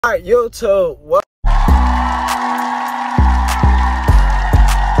Alright, YouTube,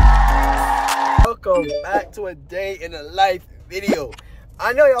 welcome back to a day in the life video.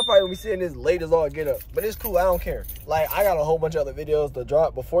 I know y'all probably gonna be seeing this late as all get up, but it's cool, I don't care. Like, I got a whole bunch of other videos to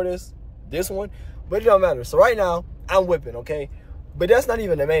drop before this one, but it don't matter. So right now, I'm whipping, okay? But that's not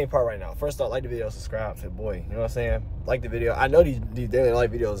even the main part right now. First off, like the video, subscribe to the boy, you know what I'm saying? Like the video. I know these daily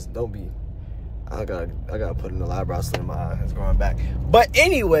life videos don't be, I gotta put in the eyebrow slim, my eye is growing back. But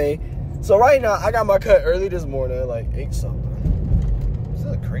anyway, so right now, I got my cut early this morning, like 8 something. Is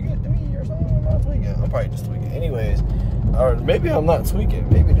that a cricket to me or something? I'm not tweaking. I'm probably just tweaking. Anyways, or maybe I'm not tweaking.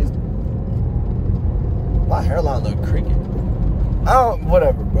 Maybe this, my hairline look cricket. I don't,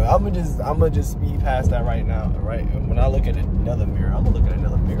 whatever, bro. I'm gonna just speed past that right now, right? And when I look at another mirror, I'm gonna look at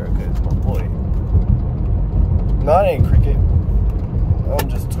another mirror because my boy. No, it ain't cricket. I'm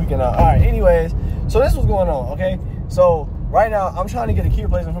just tweaking out. All right, anyways, so this was going on, okay? So right now, I'm trying to get a key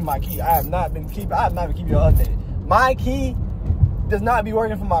replacement for my key. I have not been keeping y'all updated. My key does not be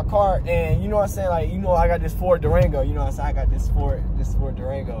working for my car, and you know what I'm saying? Like, you know, I got this Ford Durango, you know what I'm saying? I got this Ford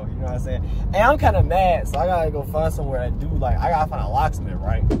Durango, you know what I'm saying? And I'm kind of mad, so I gotta go find somewhere that do, like, I gotta find a locksmith,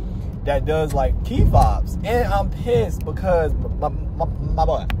 right? That does, like, key fobs. And I'm pissed because my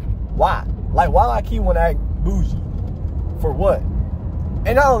boy, why? Like, why my key want to act bougie? For what?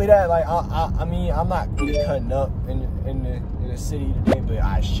 And not only that, like, I mean, I'm not really cutting up in the city today, but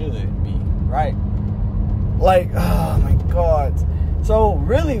I should be, right? Like, oh my God. So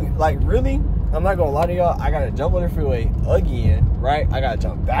really, I'm not gonna lie to y'all, I gotta jump on the freeway again, right? I gotta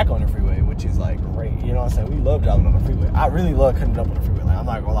jump back on the freeway, which is like great, you know what I'm saying? We love driving on the freeway. I really love cutting up on the freeway. Like, I'm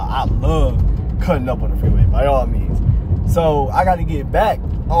not gonna lie, I love cutting up on the freeway, by all means. So I gotta get back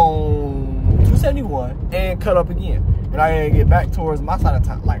on 271 and cut up again. And I gotta get back towards my side of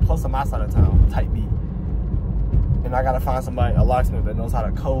town, like close to my side of town, type B. And I gotta find somebody, a locksmith that knows how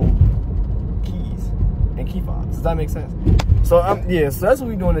to code keys and key fobs. Does that make sense? So yeah, so that's what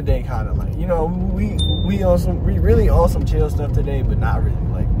we doing today, kind of like, you know, we really on some chill stuff today, but not really.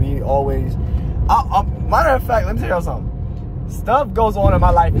 Like, we always, matter of fact, let me tell y'all something. Stuff goes on in my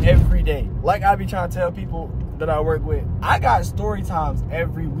life every day. Like I be trying to tell people that I work with, I got story times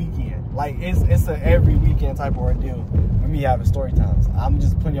every weekend. Like, it's a every weekend type of ordeal with me having story times. I'm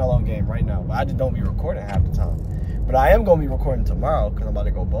just putting y'all on game right now, but I just don't be recording half the time. But I am gonna be recording tomorrow because I'm about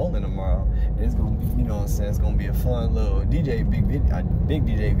to go bowling tomorrow. And it's gonna be, you know what I'm saying, it's gonna be a fun little big DJ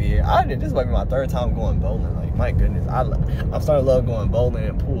video. This might be my 3rd time going bowling. Like, my goodness, I'm starting to love going bowling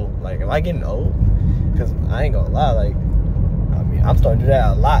and pool. Like, am I getting old? Because I ain't gonna lie, like, I mean, I'm starting to do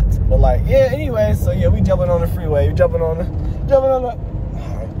that a lot. But like, yeah, anyway, so yeah, we jumping on the freeway. We jumping on the,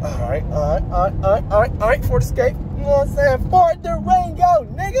 all right, Ford Escape. You know what I'm saying? Ford Durango,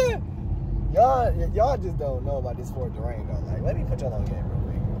 nigga. Y'all just don't know about this Ford Durango. Like, let me put y'all on game real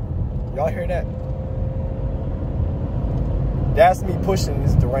quick. Y'all hear that? That's me pushing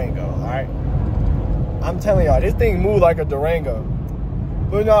this Durango, all right? I'm telling y'all, this thing move like a Durango.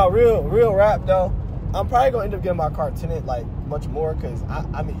 But no, real rap though. I'm probably gonna end up getting my car tinted like much more, because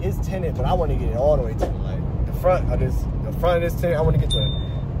I mean, it's tinted, but I want to get it all the way tinted. Like, the front of this tinted, I want to get the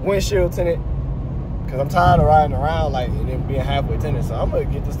windshield tinted, because I'm tired of riding around like and then being halfway tinted. So I'm gonna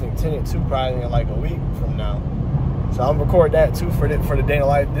get this thing tinted too, probably in like a week from now. So I'm gonna record that too for the day in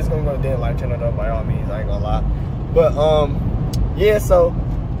life. This is gonna go to day in life channel though, by all means. I ain't gonna lie. But yeah, so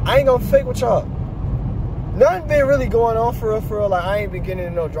I ain't gonna fake with y'all. Nothing been really going on for real. Like, I ain't been getting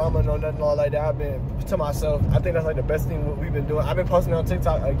into no drama, no nothing all like that. I've been to myself. I think that's like the best thing what we've been doing. I've been posting on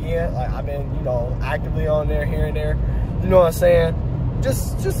TikTok again. Like, I've been, you know, actively on there here and there. You know what I'm saying?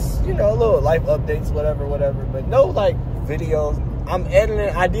 Just you know, little life updates, whatever. But no like videos. I'm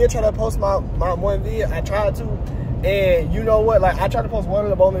editing. I did try to post my one video. I tried to, and you know what? Like, I tried to post one of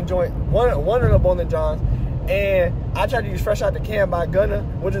the bowling joints, and I tried to use Fresh Out the Can by Gunna,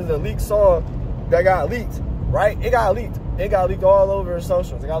 which is a leaked song that got leaked, right? It got leaked. It got leaked all over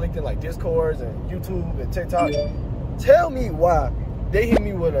socials. It got leaked in like Discords and YouTube and TikTok. Tell me why they hit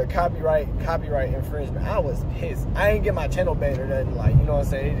me with a copyright infringement. I was pissed. I ain't get my channel banned or nothing. Like, you know what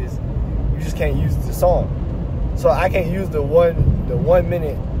I'm saying? You just can't use the song. So I can't use the one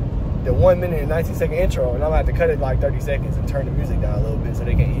minute and 19-second intro, and I'm gonna have to cut it like 30 seconds and turn the music down a little bit so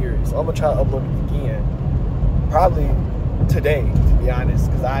they can hear it. So I'm gonna try to upload it again, probably today, to be honest,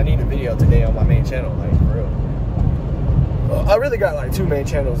 because I need a video today on my main channel, like, for real. I really got like 2 main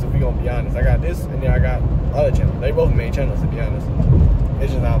channels, if we gonna be honest. I got this, and then I got other channels. They both main channels, to be honest.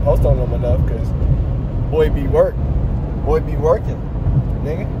 It's just I don't post on them enough, because boy be working,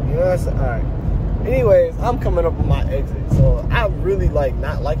 nigga. You know what I'm saying? All right. Anyways, I'm coming up on my exit, so I really like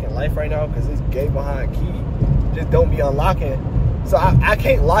not liking life right now, because this gate behind key just don't be unlocking So I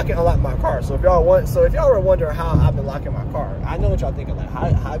can't lock and unlock my car. So if y'all were wondering how I've been locking my car, I know what y'all thinking. Like,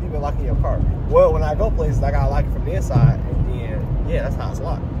 how have you been locking your car? Well, when I go places, I gotta lock it from the inside, and then yeah, that's how it's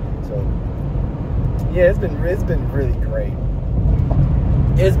locked. So yeah, it's been really great.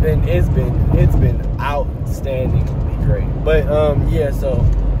 It's been outstandingly great. But yeah, so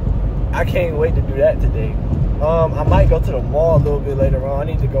I can't wait to do that today. I might go to the mall a little bit later on. I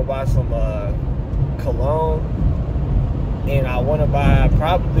need to go buy some cologne. And I want to buy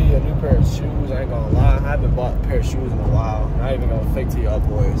probably a new pair of shoes. I ain't gonna lie, I haven't bought a pair of shoes in a while. Not even gonna fake to y'all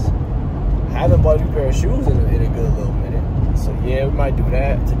boys. I haven't bought a new pair of shoes in a good little minute. So yeah, we might do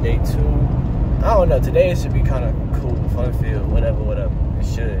that today too. I don't know. Today it should be kind of cool, fun filled, whatever. It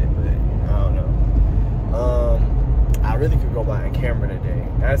should, but I don't know. I really could go buy a camera today.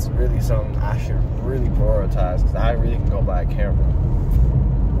 That's really something I should really prioritize, because I really can go buy a camera.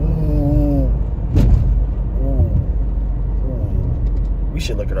 Ooh. We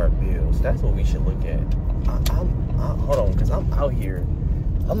should look at our bills. That's what we should look at. Hold on, because I'm out here.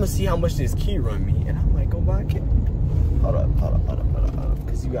 I'm going to see how much this key run me, and I might go buy a camera. Hold up.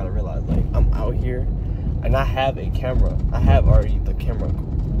 Because you got to realize, like, I'm out here, and I have a camera. I have already the camera.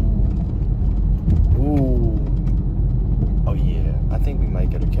 Ooh. Oh, yeah. I think we might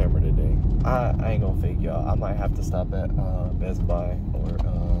get a camera today. I ain't going to fake y'all. I might have to stop at Best Buy or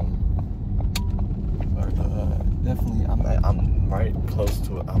definitely, I'm right close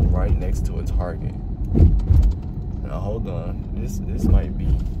to it. I'm right next to a Target. Now hold on, this might be.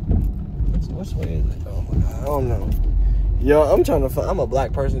 Which way is it? Oh my God, I don't know. Yo, I'm a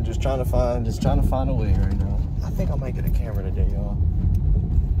black person just trying to find a way right now. I think I might get a camera today, y'all.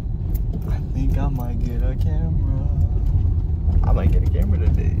 I think I might get a camera. I might get a camera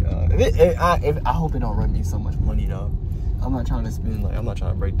today. I hope it don't run me so much money though. I'm not trying to spend, like, I'm not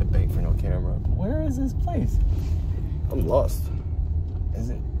trying to break the bank for no camera. Where is this place? I'm lost.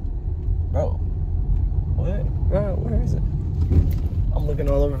 Is it? Bro. What? Bro, where is it? I'm looking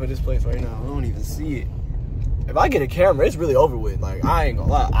all over for this place right now. I don't even see it. If I get a camera, it's really over with. Like, I ain't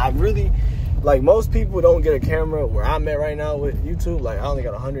gonna lie. I really, like, most people don't get a camera where I'm at right now with YouTube. Like, I only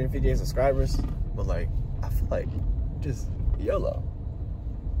got 158 subscribers. But, like, I feel like just YOLO.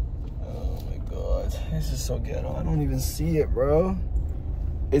 God, this is so ghetto. I don't even see it, bro.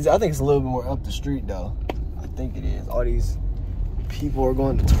 I think it's a little bit more up the street, though. I think it is. All these people are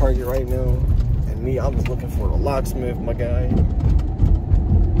going to Target right now. And me, I'm just looking for the locksmith, my guy.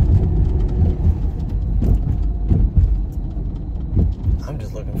 I'm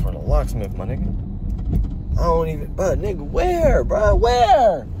just looking for the locksmith, my nigga. I don't even... But, nigga, where, bro?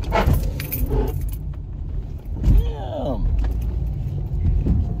 Where?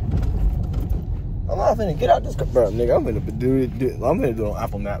 I'm not finna get out this car, bro, nigga. I'm finna do it on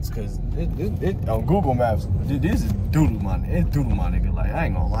Apple Maps, because it on Google Maps, this is doodle, my nigga. It's doodle, my nigga. Like, I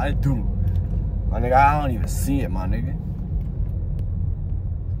ain't gonna lie, it's doodle. My nigga, I don't even see it, my nigga.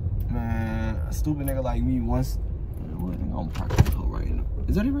 Man, a stupid nigga like me once. I'm parking right now.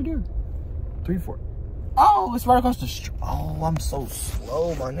 Is that it right there? 3-4. Oh, it's right across the street. Oh, I'm so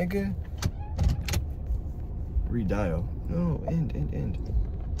slow, my nigga. Redial. No, end.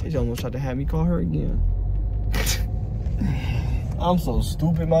 They almost tried to have me call her again. I'm so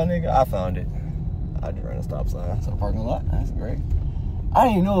stupid, my nigga. I found it. I just ran a stop sign to the parking lot. That's great. I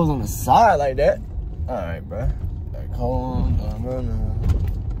didn't even know it was on the side like that. All right, bro. Like, hold on.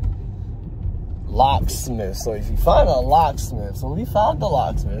 Locksmith. So if you find a locksmith, so we found the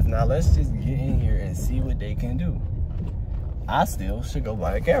locksmith. Now let's just get in here and see what they can do. I still should go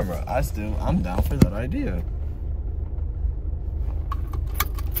buy a camera. I'm down for that idea.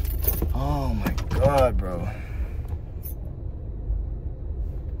 Oh my God, bro.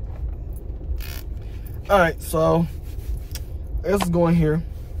 Alright, so let's go in here.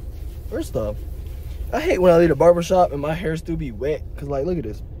 First off, I hate when I leave the barbershop and my hair still be wet. Cause like, look at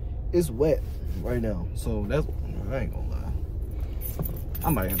this. It's wet right now. So that's, I ain't gonna lie. I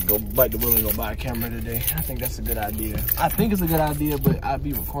might have to go bite the bullet and go buy a camera today. I think that's a good idea. I think it's a good idea, but I'd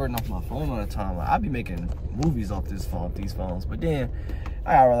be recording off my phone all the time. Like, I'd be making movies off these phones. But then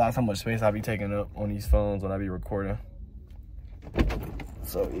I gotta realize how much space I'll be taking up on these phones when I be recording.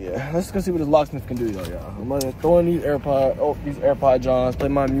 So yeah, let's go see what this locksmith can do, y'all. I'm gonna throw in these AirPod Johns, play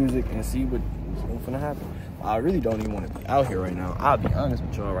my music, and see what's gonna happen. I really don't even want to be out here right now. I'll be honest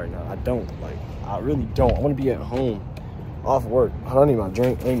with y'all right now. I really don't. I want to be at home, off work. I don't need my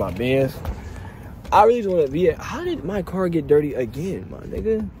drink, I need my beds. I really just want to be at. How did my car get dirty again, my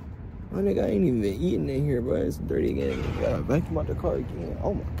nigga? My nigga, I ain't even been eating in here, bro. It's dirty again. I gotta vacuum out the car again.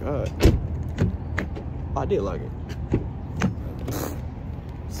 Oh my God. I did like it.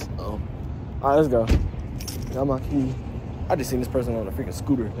 So, all right, let's go. Got my key. I just seen this person on a freaking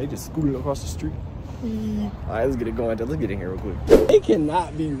scooter. They just scooted across the street. All right, let's get it going. Let's get in here real quick. It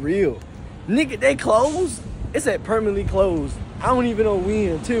cannot be real. Nigga, they closed? It said permanently closed. I don't even know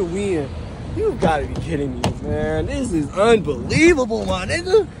when, till when. You gotta be kidding me, man. This is unbelievable, my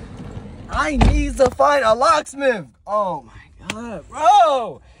nigga. I need to find a locksmith. Oh my God,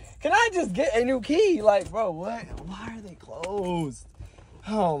 bro. Can I just get a new key? Like, bro, what? Why are they closed?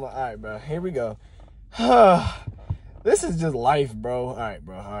 Oh my, all right, bro, here we go. This is just life, bro. All right,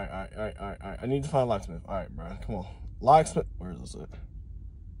 bro, all right. I need to find a locksmith. All right, bro, come on. Locksmith, where is this at?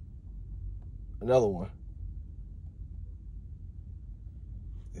 Another one.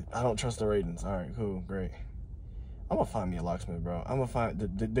 I don't trust the ratings. All right, cool, great. I'm gonna find me a locksmith, bro. I'm gonna find,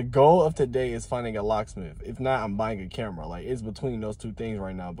 the goal of today is finding a locksmith. If not, I'm buying a camera. Like, it's between those two things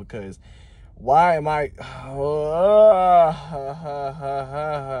right now, because why am I,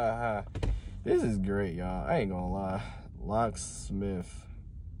 this is great, y'all. I ain't gonna lie. Locksmith.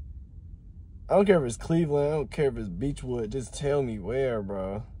 I don't care if it's Cleveland, I don't care if it's Beechwood, just tell me where,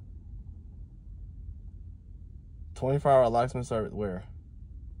 bro. 24-hour locksmith service, where?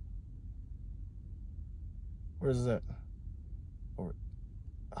 Where's this at? Or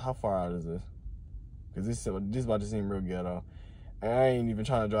how far out is this? Because this is about to seem real ghetto. And I ain't even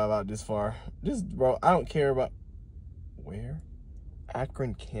trying to drive out this far. This, bro, I don't care about... Where?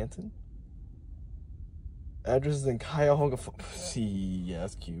 Akron, Canton? Address is in Cuyahoga. See, yeah,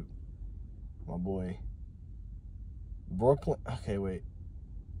 that's cute. My boy. Brooklyn. Okay, wait.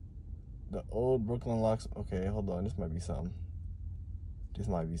 The old Brooklyn locks. Okay, hold on. This might be something. This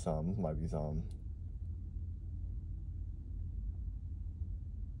might be something. This might be something.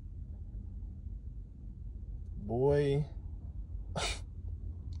 Boy.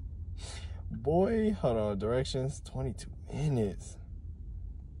 Boy, hold on. Directions. 22 minutes.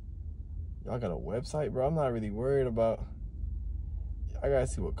 Y'all got a website, bro? I'm not really worried about... I gotta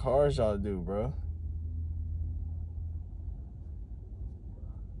see what cars y'all do, bro.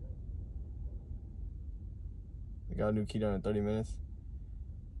 They got a new key down in 30 minutes.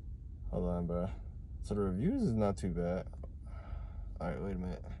 Hold on, bro. So the reviews is not too bad. All right, wait a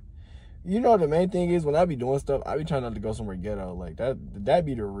minute. You know, the main thing is when I be doing stuff, I be trying not to go somewhere ghetto. Like, that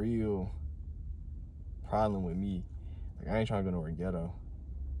be the real problem with me. Like, I ain't trying to go nowhere ghetto.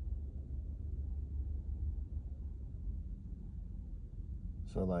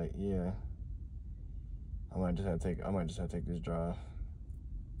 So, like, yeah. I might just have to take this drive.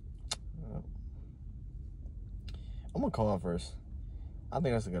 I'm gonna call first. I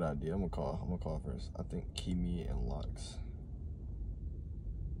think that's a good idea. I'm gonna call first. I think key me and locks.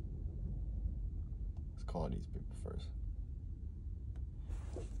 Let's call these people first.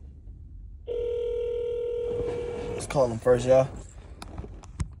 Let's call them first, y'all.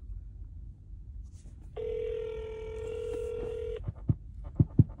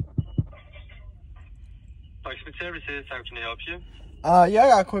 Services, how can I help you? Yeah, I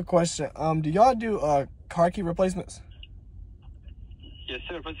got a quick question. Do y'all do car key replacements? Yes,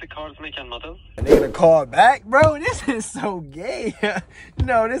 sir. What's the car's make and model? And they're gonna call back, bro. This is so gay.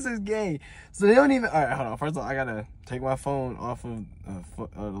 No, this is gay. So they don't even. All right, hold on. First of all, I gotta take my phone off of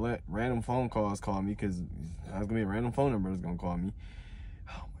let random phone calls call me, because that's gonna be a random phone number that's gonna call me.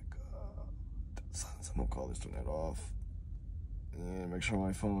 Oh my god. Someone call this, turn that off. And make sure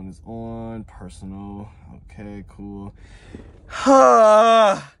my phone is on. Personal. Okay, cool.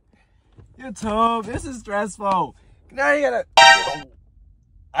 YouTube, this is stressful. Now you gotta...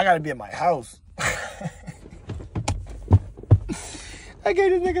 I gotta be at my house. I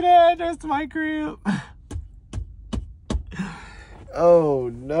gave this nigga the address to my crib.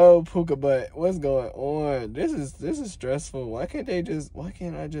 Oh no, Puka butt. What's going on? This is stressful. Why can't I just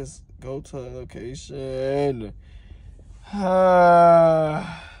go to a location? I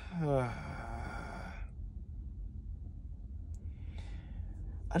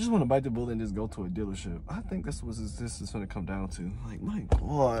just want to bite the bullet and just go to a dealership. I think that's what this is going to come down to. Like, my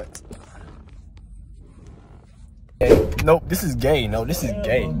God. Hey, nope, this is gay. No, this is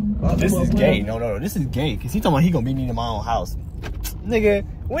gay. This is gay. No, this is gay. Because he talking about he going to beat me to my own house. Nigga,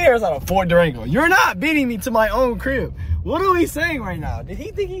 where's on a Ford Durango? You're not beating me to my own crib. What are we saying right now? Did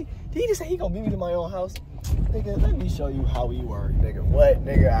he just say he going to beat me to my own house? Nigga, let me show you how we work, nigga. What?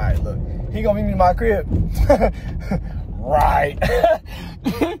 Nigga, all right, look. He gonna meet me in my crib. Right.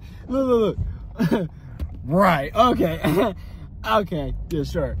 look. Right, okay. Okay, yeah,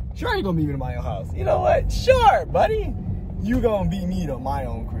 sure. Sure you gonna meet me in my own house. You know what? Sure, buddy. You gonna beat me to my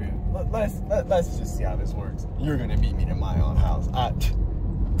own crib. Let's just see how this works. You're gonna beat me to my own house. Ta.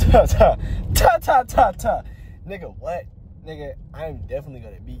 Nigga, what? Nigga, I'm definitely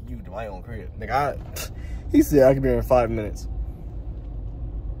gonna beat you to my own crib. Nigga, He said I can be there in 5 minutes.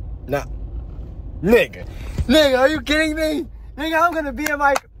 Nah. Nigga, are you kidding me? Nigga, I'm gonna be in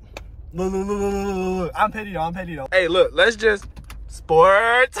my... Look. I'm petty though. Hey, look, let's just...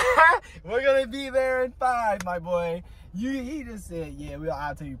 Sports. We're gonna be there in 5, my boy. He just said, yeah,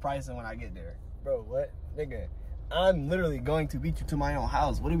 I'll tell you pricing when I get there. Bro, what? Nigga, I'm literally going to beat you to my own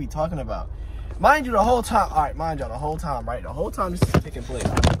house. What are we talking about? Mind you, the whole time, all right, mind y'all, the whole time, right? The whole time this is taking place.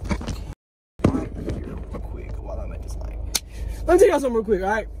 Real quick, while I'm at this light. Let me tell y'all something real quick, all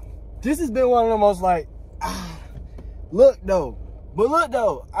right? This has been one of the most, like, look, though,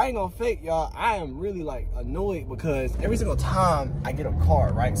 I ain't gonna fake, y'all. I am really, like, annoyed because every single time I get a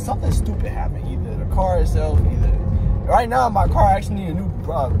car, right, something stupid happened. Either the car itself, right now, my car actually need a new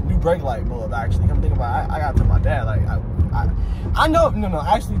brake light bulb, actually. Come think about it, I got to tell my dad, like, I know, no,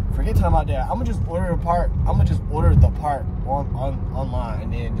 actually, forget telling my dad. I'm gonna just order a part. I'm gonna just order the part online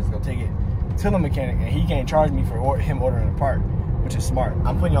and then just go take it to the mechanic, and he can't charge me for him ordering the part, which is smart.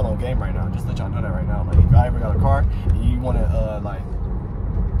 I'm putting y'all on game right now. Just let y'all know that right now. Like, if y'all ever got a car and you wanna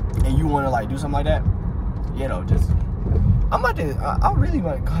do something like that, you know, just I really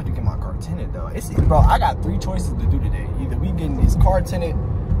want to get my car tinted though. Bro, I got 3 choices to do today. Either we getting this car tinted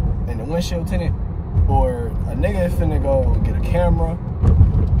and the windshield tinted, or a nigga finna go get a camera,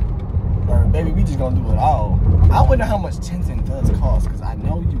 or baby, we just gonna do it all. I wonder how much tinting does cost, because I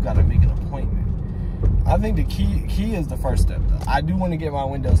know you gotta make an appointment. I think the key is the first step though. I do want to get my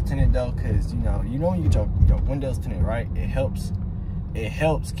windows tinted though, because you know when you get your windows tinted, right, it helps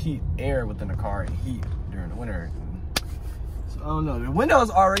keep air within the car and heat during the winter. So I don't know, the windows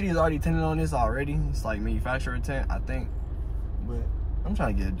is already tinted on this already. It's like manufacturer tint, I think, but I'm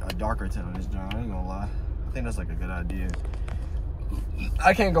trying to get a darker tint on this joint. I ain't gonna lie. I think that's like a good idea.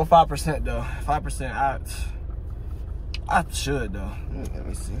 I can't go 5% though. 5%, I should though. Let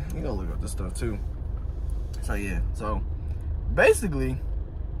me see. You gonna look up this stuff too. So yeah. So basically,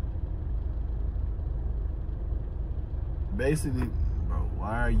 bro,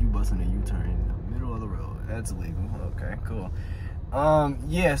 why are you busting a U-turn in the middle of the road? That's illegal. Okay, cool.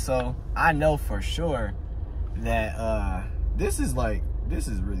 Yeah. So I know for sure that this is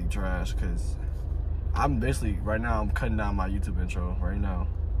really trash, because I'm basically, right now, I'm cutting down my YouTube intro right now.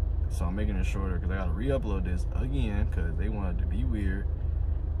 So I'm making it shorter because I got to re-upload this again because they wanted to be weird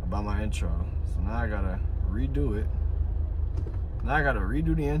about my intro. So now I got to redo it. Now I got to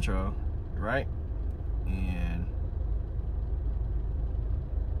redo the intro, right? And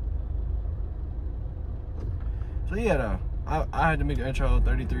so yeah, though, I had to make the intro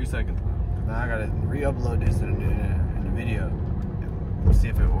 33 seconds. Now I got to re-upload this in the video. Let's see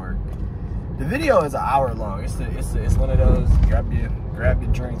if it works. The video is an hour long. It's one of those, grab your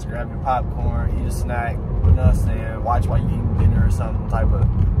drinks, grab your popcorn, eat a snack, you know what I'm saying, watch while you eating dinner or some type of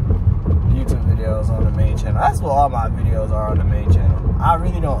YouTube videos on the main channel. That's what all my videos are on the main channel. I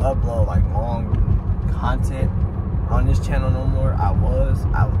really don't upload like long content on this channel no more. I was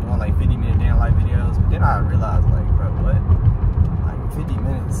doing like 50-minute damn life videos, but then I realized, like, bro, what? Like 50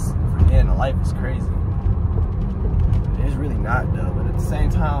 minutes for day in the life is crazy. It's really not though, but at the same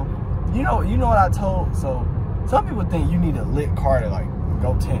time, you know what I told, so some people think you need a lit car to like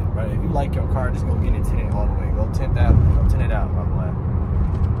go tint, right? If you like your car, just go get it tinted all the way. Go tint it out, my boy.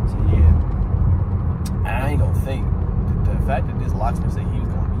 So yeah, I ain't gonna fake the fact that this locksmith said he was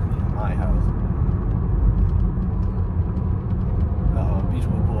gonna meet me in my house. Beach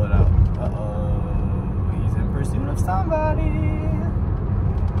will pull it out. He's in pursuit of somebody.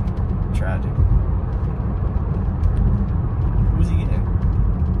 Tragic. Who's he getting?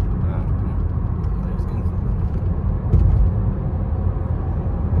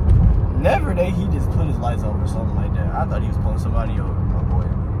 Never that he just put his lights over or something like that. I thought he was pulling somebody over, my boy.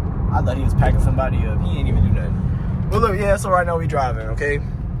 I thought he was packing somebody up. He ain't even do nothing. But look, yeah, so right now we driving, okay?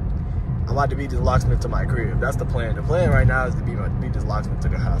 I'm about to beat this locksmith to my crib. That's the plan. The plan right now is to beat this locksmith to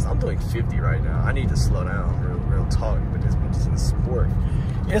the house. I'm doing 50 right now. I need to slow down, real talk, but this bitch is in sport.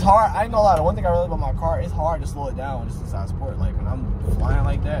 It's hard. I ain't gonna lie. The one thing I really love about my car, it's hard to slow it down when it's inside sport. Like when I'm flying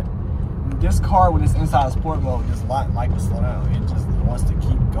like that, this car when it's inside sport mode just like to slow down. It just wants to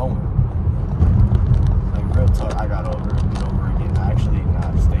keep going. Like real talk, I got over and over again. Actually,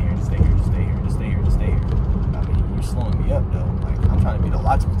 nah, just stay here. I mean, you're slowing me up though. Like I'm trying to beat a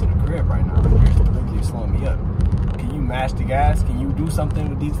locksmith to the crib right now. You're literally slowing me up. Can you mash the gas? Can you do something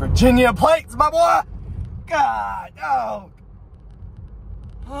with these Virginia plates, my boy? God, dog.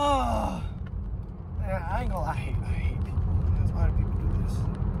 Oh, man, I ain't gonna lie. I hate people. That's why people do this.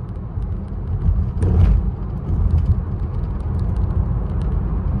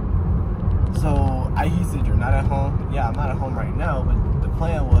 So, he said you're not at home. Yeah, I'm not at home right now, but the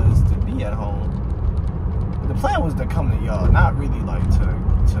plan was to be at home the plan was to come to y'all, not really like to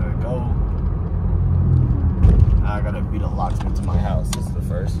go. I gotta be the locksmith to my house. This is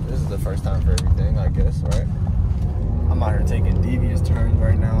the first time for everything, I guess, right? I'm out here taking devious turns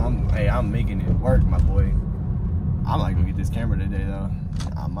right now. I'm making it work, my boy. I might go get this camera today though.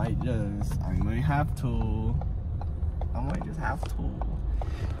 I might have to.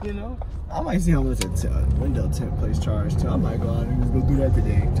 You know, I might see how much a window tint plays charge too. I might go out and just go do that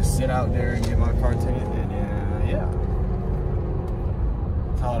today. Just sit out there and get my car tinted, and then yeah.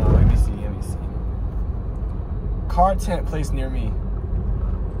 Hold on, let me see. Car tint placed near me.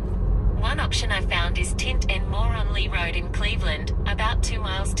 One option I found is Tint and More on Lee Road in Cleveland, about 2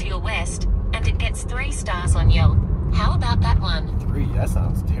 miles to your west, and it gets 3 stars on Yelp. How about that one? 3? That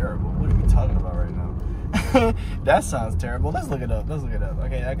sounds terrible. What are we talking about right now? That sounds terrible. Let's look it up.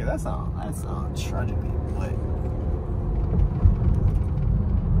 Okay, that sounds tragically, but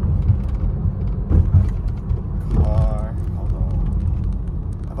car. Hold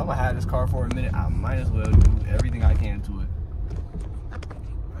on. If I'm gonna have this car for a minute, I might as well do everything I can to it.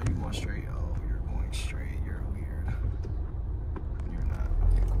 Are you going straight? Oh, you're going straight. You're weird. You're not.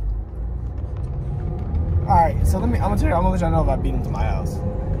 Okay, cool. All right, so I'm gonna let y'all know if I beat him to my house.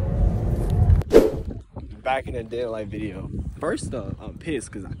 Back in the day of life video. First up, I'm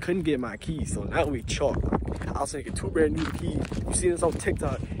pissed because I couldn't get my keys, so now we chalk. I was taking 2 brand new keys. You see this on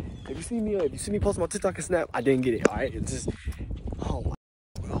TikTok. If you see me post on TikTok and Snap, I didn't get it. All right, it's just, oh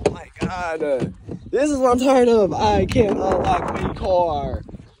my god. This is what I'm tired of. I can't unlock my car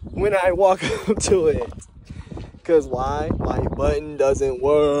when I walk up to it. Cause why? My button doesn't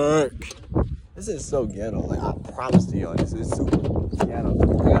work. This is so ghetto. Like, I promise to y'all, this is super ghetto.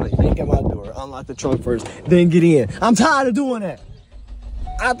 I gotta yank at my door, unlock the trunk first, then get in. I'm tired of doing that.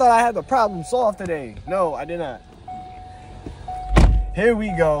 I thought I had the problem solved today. No, I did not. Here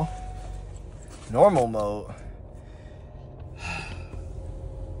we go. Normal mode.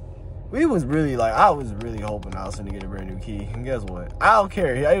 I was really hoping I was gonna get a brand new key. And guess what? I don't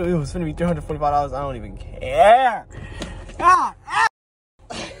care. It was gonna be $345. I don't even care.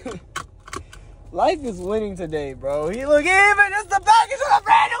 Life is winning today, bro. Look, even it's the package of a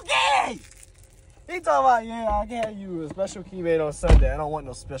brand new key. He talking about, yeah, I can have you a special key made on Sunday. I don't want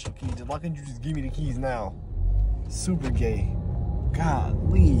no special key. Why can't you just give me the keys now? Super gay.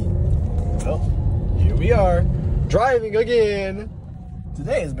 Golly. Well, here we are, driving again.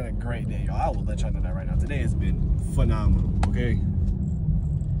 Today has been a great day, y'all. I will let y'all know that right now. Today has been phenomenal, okay?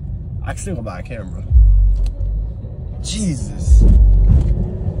 I still gonna buy a camera. Jesus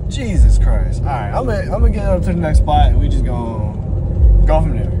Christ. All right, I'm gonna get up to the next spot and we just gonna go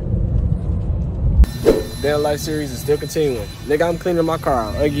from there. Day of Life series is still continuing. Nigga, I'm cleaning my car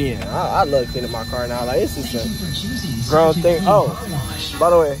out again. I love cleaning my car now. Like, it's just a grown thing. Oh, by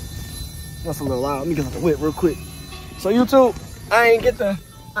the way, that's a little loud. Let me get out the whip real quick. So YouTube, I ain't get the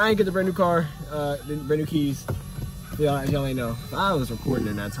brand new car, the brand new keys. Y'all ain't know. I was recording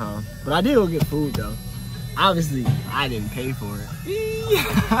in that time, but I did go get food though. Obviously, I didn't pay for it.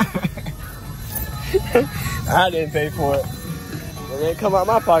 I didn't pay for it. It didn't come out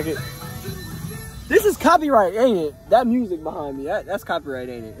my pocket. This is copyright, ain't it? That music behind me, that's copyright,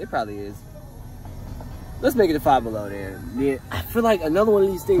 ain't it? It probably is. Let's make it a 5 Below then. Yeah, I feel like another one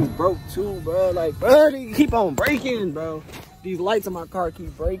of these things broke too, bro. Like, bro, they keep on breaking, bro. These lights on my car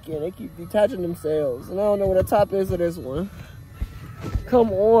keep breaking. They keep detaching themselves. And I don't know what the top is of this one.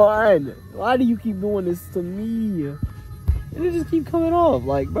 Come on. Why do you keep doing this to me? And it just keep coming off.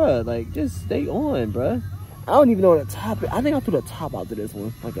 Like, bro, like, just stay on, bro. I don't even know what the top is. I think I threw the top out to this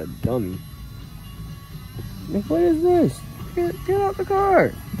one. Like a dummy. Like, what is this? Get out the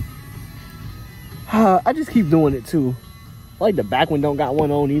car. I just keep doing it too. Like the back one don't got one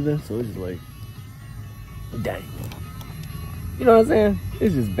on either. So it's just like, dang. You know what I'm saying?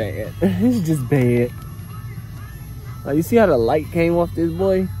 It's just bad. It's just bad. Like, you see how the light came off this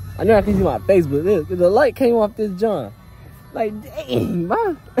boy? I know I can see my face, but look, the light came off this John. Like, dang,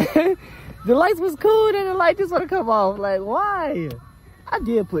 man. The lights was cool, and the light just want to come off. Like, why? I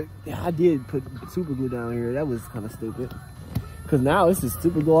did put super glue down here. That was kind of stupid. Cause now it's just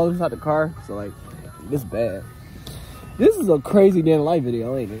super glue all inside the car. So like, this bad. This is a crazy damn life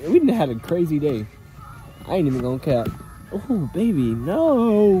video, ain't it? We done had a crazy day. I ain't even gonna cap. Oh, baby,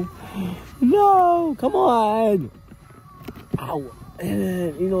 no. No, come on. Ow.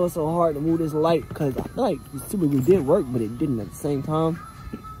 You know, it's so hard to move this light because I feel like the super glue did work, but it didn't at the same time.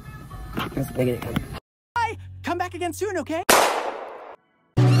 Let's make it. Come back again soon, okay?